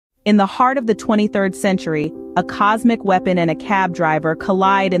In the heart of the 23rd century, a cosmic weapon and a cab driver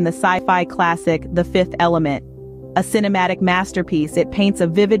collide in the sci-fi classic The Fifth Element. A cinematic masterpiece, it paints a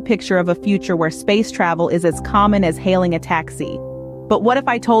vivid picture of a future where space travel is as common as hailing a taxi. But what if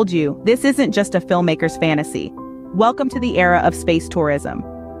I told you, this isn't just a filmmaker's fantasy? Welcome to the era of space tourism.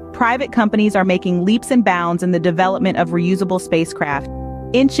 Private companies are making leaps and bounds in the development of reusable spacecraft,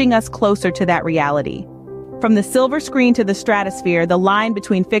 inching us closer to that reality. From the silver screen to the stratosphere, the line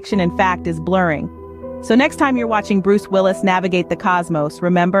between fiction and fact is blurring. So next time you're watching Bruce Willis navigate the cosmos,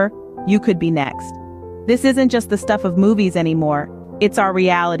 remember, you could be next. This isn't just the stuff of movies anymore. It's our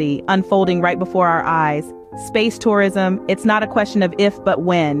reality, unfolding right before our eyes. Space tourism, it's not a question of if but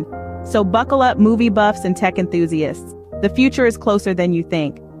when. So buckle up, movie buffs and tech enthusiasts. The future is closer than you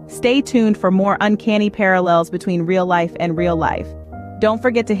think. Stay tuned for more uncanny parallels between real life and real life. Don't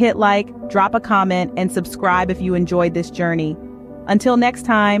forget to hit like, drop a comment, and subscribe if you enjoyed this journey. Until next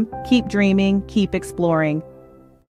time, keep dreaming, keep exploring.